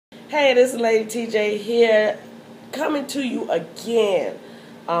Hey, this is Lady TJ here, coming to you again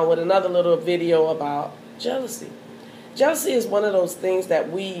with another little video about jealousy. Jealousy is one of those things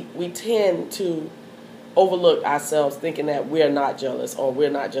that we tend to overlook ourselves, thinking that we're not jealous or we're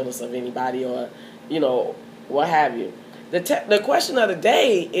not jealous of anybody, or what have you. The question of the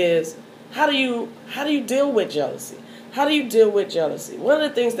day is, how do you deal with jealousy? How do you deal with jealousy? One of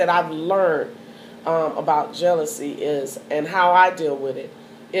the things that I've learned about jealousy is, and how I deal with it,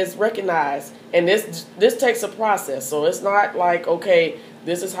 is recognize, and this takes a process. So it's not like, okay,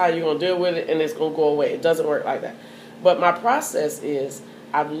 this is how you're going to deal with it and it's going to go away. It doesn't work like that. But my process is,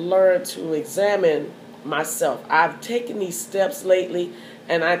 I've learned to examine myself. I've taken these steps lately,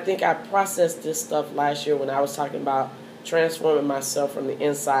 and I think I processed this stuff last year when I was talking about transforming myself from the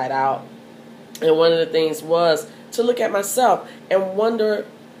inside out. And one of the things was to look at myself and wonder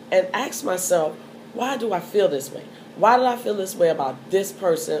and ask myself, why do I feel this way? Why did I feel this way about this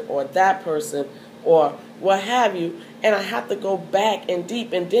person or that person or what have you? And I have to go back and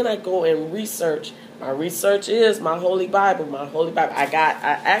deep, and then I go and research. My research is my Holy Bible. My Holy Bible. I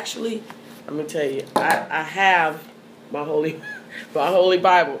actually, let me tell you, I have my Holy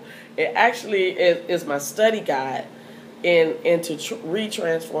Bible. It actually is my study guide into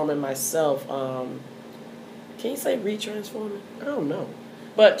retransforming myself. Can you say retransforming? I don't know.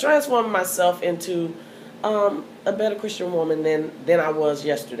 But transforming myself into a better Christian woman than I was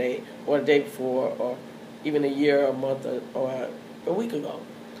yesterday or the day before or even a year, a month, or a week ago.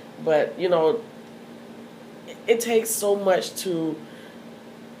 But, it takes so much to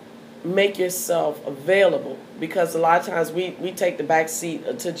make yourself available, because a lot of times we take the back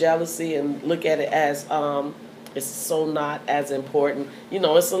seat to jealousy and look at it as it's so not as important.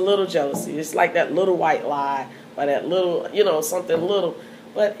 It's a little jealousy. It's like that little white lie or that little, something little.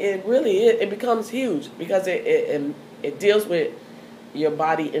 But it really it becomes huge, because it deals with your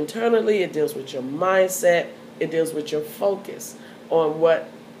body internally. It deals with your mindset. It deals with your focus on what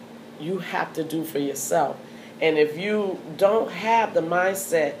you have to do for yourself. And if you don't have the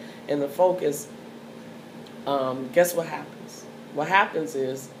mindset and the focus, guess what happens? What happens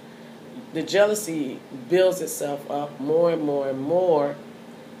is the jealousy builds itself up more and more and more,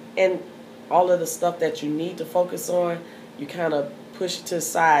 and all of the stuff that you need to focus on, you kind of push it to the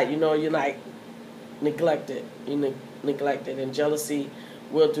side. You're like neglected. You neglect it, and jealousy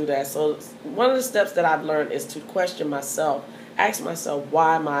will do that. So one of the steps that I've learned is to question myself, ask myself,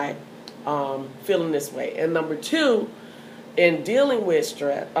 why am I feeling this way? And number two, in dealing with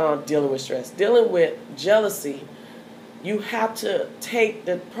jealousy, you have to take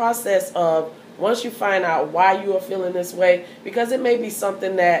the process of, once you find out why you are feeling this way, because it may be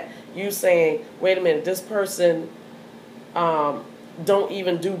something that you saying, wait a minute, this person don't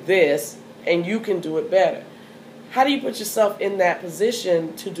even do this, and you can do it better. How do you put yourself in that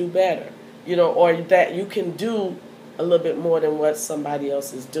position to do better? Or that you can do a little bit more than what somebody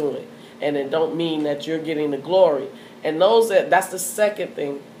else is doing. And it don't mean that you're getting the glory. And that's the second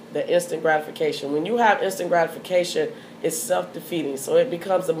thing, the instant gratification. When you have instant gratification, it's self-defeating. So it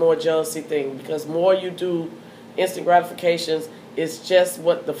becomes a more jealousy thing, because more you do instant gratifications, it's just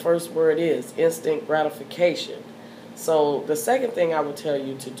what the first word is, instant gratification. So the second thing I would tell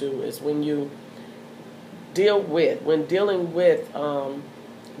you to do is, when dealing with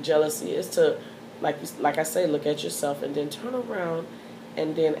jealousy, is to, like I say, look at yourself and then turn around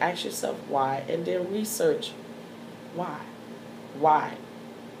and then ask yourself why, and then research why,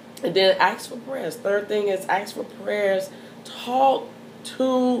 and then ask for prayers. Third thing is, ask for prayers. Talk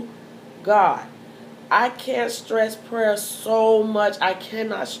to God. I can't stress prayer so much. I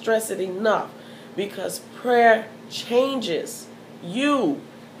cannot stress it enough, because prayer changes you,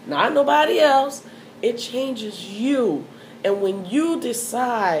 not nobody else. It changes you. And when you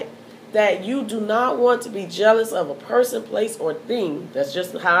decide that you do not want to be jealous of a person, place, or thing, that's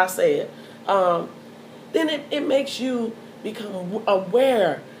just how I say it, then it makes you become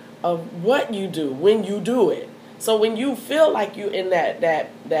aware of what you do when you do it. So when you feel like you're in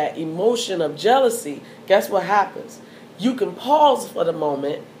that emotion of jealousy, guess what happens? You can pause for the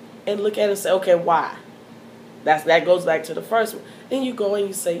moment and look at it and say, okay, why? That goes back to the first one. Then you go and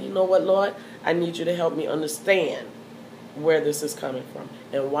you say, you know what, Lord, I need you to help me understand where this is coming from,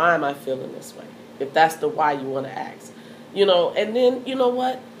 and why am I feeling this way, if that's the why you want to ask. And then, you know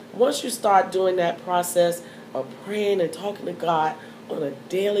what, once you start doing that process of praying and talking to God on a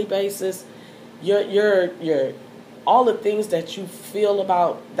daily basis, your all the things that you feel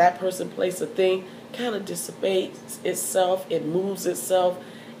about that person, place, or thing kind of dissipates itself. It moves itself,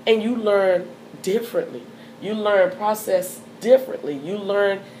 and you learn differently. You learn process differently. You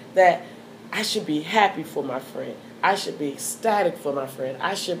learn that I should be happy for my friend, I should be ecstatic for my friend.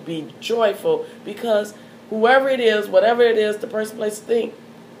 I should be joyful because whoever it is, whatever it is, the person, place, thing,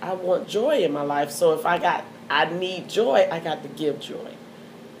 I want joy in my life. So if I need joy, I got to give joy.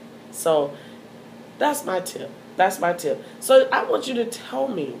 So that's my tip. That's my tip. So I want you to tell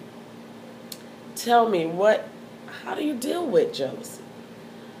me how do you deal with jealousy?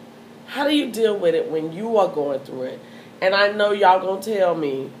 How do you deal with it when you are going through it? And I know y'all gonna tell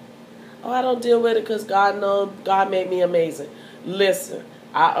me, oh, I don't deal with it because God made me amazing. Listen,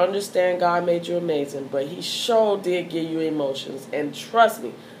 I understand God made you amazing, but He sure did give you emotions. And trust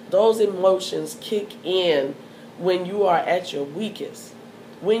me, those emotions kick in when you are at your weakest.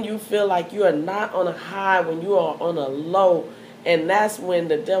 When you feel like you are not on a high, when you are on a low, and that's when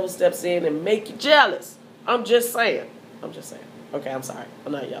the devil steps in and make you jealous. I'm just saying. Okay, I'm sorry.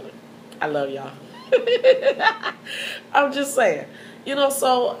 I'm not yelling. I love y'all. I'm just saying.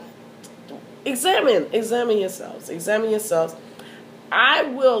 So examine yourselves. Examine yourselves. I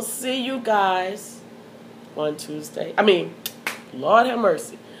will see you guys on Tuesday. Lord have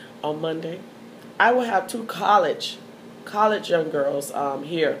mercy, on Monday. I will have two college young girls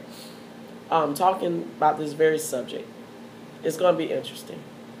here talking about this very subject. It's going to be interesting.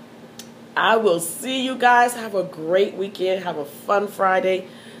 I will see you guys. Have a great weekend. Have a fun Friday.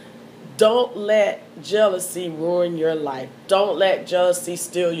 Don't let jealousy ruin your life. Don't let jealousy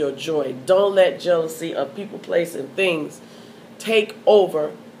steal your joy. Don't let jealousy of people, place, and things take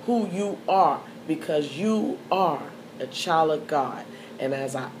over who you are, because you are a child of God. And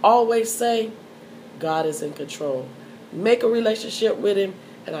as I always say, God is in control. Make a relationship with Him,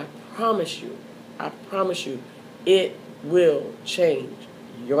 and I promise you, it will change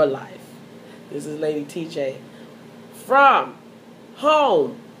your life. This is Lady TJ from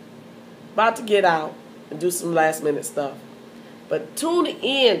home, about to get out and do some last minute stuff. But tune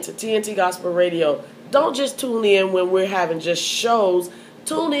in to TNT Gospel Radio. Don't just tune in when we're having just shows.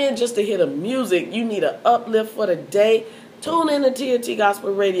 Tune in just to hear the music. You need an uplift for the day. Tune in to TNT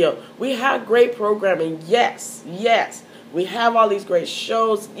Gospel Radio. We have great programming. Yes. We have all these great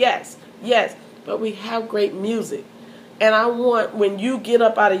shows. Yes. But we have great music. And I want, when you get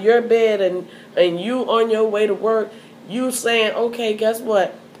up out of your bed and you on your way to work, you saying, okay, guess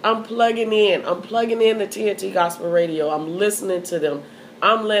what? I'm plugging in to TNT Gospel Radio. I'm listening to them.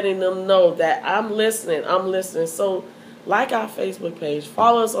 I'm letting them know that I'm listening. So like our Facebook page,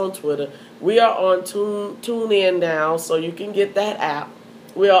 follow us on Twitter. We are on TuneIn now, so you can get that app.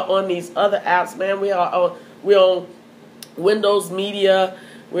 We are on these other apps, man. We're on Windows Media.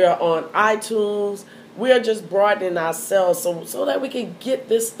 We are on iTunes. We are just broadening ourselves so that we can get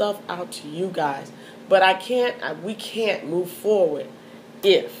this stuff out to you guys. But we can't move forward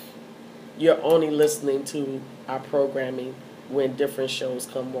if you're only listening to our programming when different shows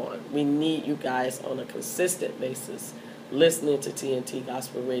come on. We need you guys on a consistent basis listening to TNT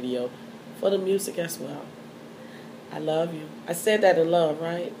Gospel Radio for the music as well. I love you. I said that in love,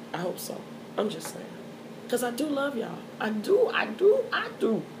 right? I hope so. I'm just saying. Because I do love y'all. I do. I'm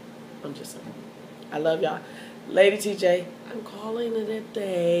just saying. I love y'all. Lady TJ, I'm calling it a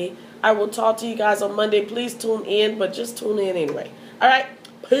day. I will talk to you guys on Monday. Please tune in, but just tune in anyway. All right.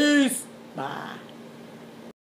 Peace. Bye.